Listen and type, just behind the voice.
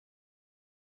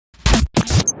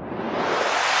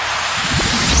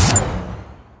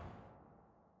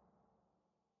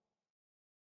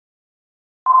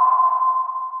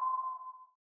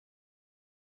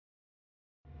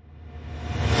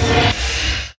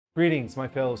Greetings, my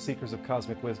fellow seekers of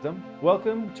cosmic wisdom.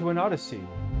 Welcome to an odyssey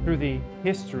through the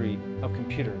history of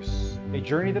computers, a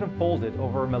journey that unfolded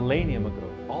over a millennium ago,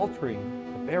 altering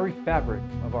the very fabric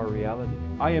of our reality.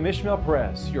 I am Ismael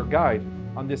Perez, your guide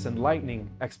on this enlightening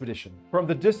expedition. From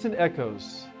the distant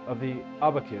echoes of the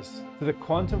abacuses to the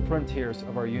quantum frontiers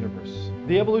of our universe,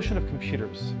 the evolution of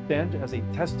computers stand as a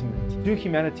testament to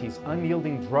humanity's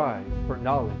unyielding drive for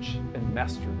knowledge and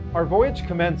mastery. Our voyage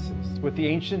commences with the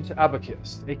ancient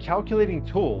abacus, a calculating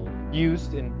tool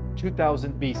used in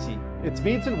 2000 BC. Its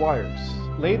beads and wires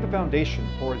laid the foundation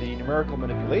for the numerical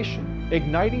manipulation,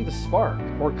 igniting the spark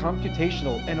for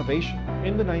computational innovation.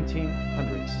 In the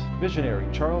 1900s, visionary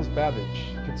Charles Babbage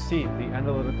conceived the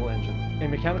analytical engine, a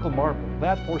mechanical marvel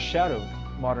that foreshadowed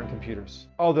modern computers.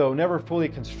 Although never fully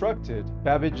constructed,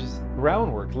 Babbage's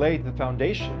groundwork laid the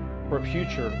foundation for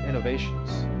future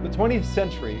innovations. The 20th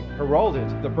century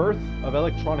heralded the birth of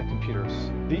electronic computers.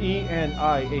 The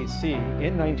ENIAC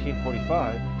in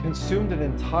 1945 consumed an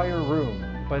entire room,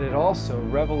 but it also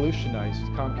revolutionized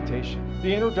computation.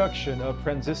 The introduction of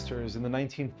transistors in the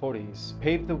 1940s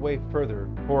paved the way further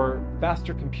for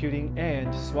faster computing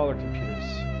and smaller computers,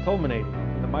 culminating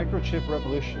in the microchip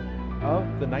revolution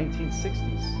of the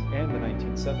 1960s and the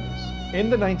 1970s. In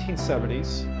the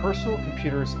 1970s, personal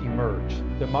computers emerged,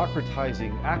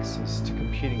 democratizing access to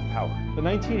computing power. The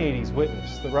 1980s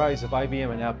witnessed the rise of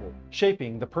IBM and Apple,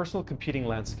 shaping the personal computing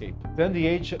landscape. Then the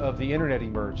age of the internet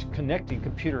emerged, connecting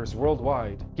computers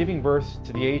worldwide, giving birth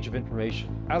to the age of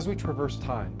information. As we traverse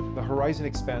time, the horizon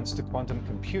expands to quantum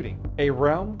computing, a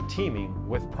realm teeming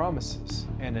with promises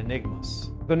and enigmas.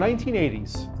 The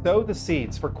 1980s sowed the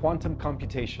seeds for quantum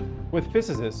computation, with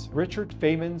physicist Richard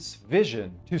Feynman's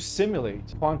vision to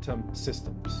simulate quantum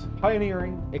systems.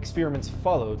 Pioneering experiments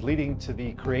followed, leading to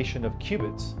the creation of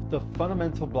qubits, the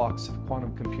fundamental blocks of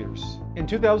quantum computers. In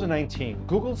 2019,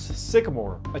 Google's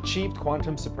Sycamore achieved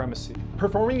quantum supremacy,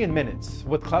 performing in minutes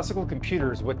what classical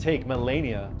computers would take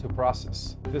millennia to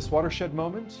process. This watershed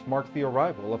moment marked the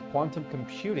arrival of quantum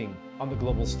computing on the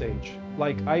global stage,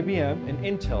 like IBM and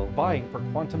Intel vying for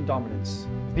quantum dominance.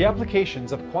 The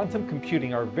applications of quantum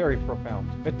computing are very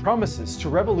profound. It promises to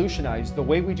revolutionize the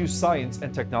way we do science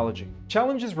and technology.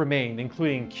 Challenges remain,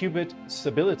 including qubit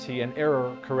stability and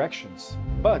error corrections.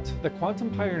 But the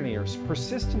quantum pioneers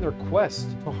persist in their quest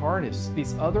to harness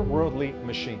these otherworldly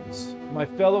machines. My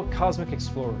fellow cosmic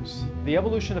explorers, the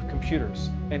evolution of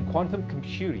computers and quantum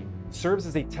computing serves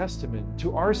as a testament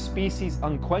to our species'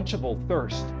 unquenchable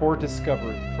thirst for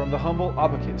discovery. From the humble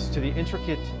abacus to the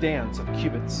intricate dance of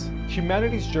qubits,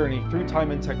 humanity's journey through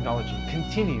time and technology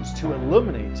continues to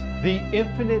illuminate the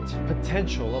infinite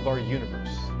potential of our universe.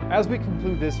 As we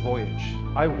conclude this voyage,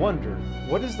 I wonder,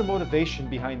 what is the motivation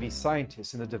behind these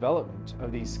scientists in the development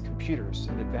of these computers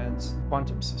and advanced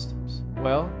quantum systems?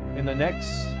 Well, in the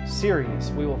next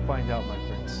series, we will find out, my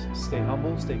friends. Stay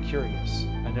humble, stay curious,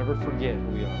 and never forget who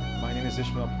we are. My name is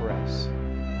Ismael Perez.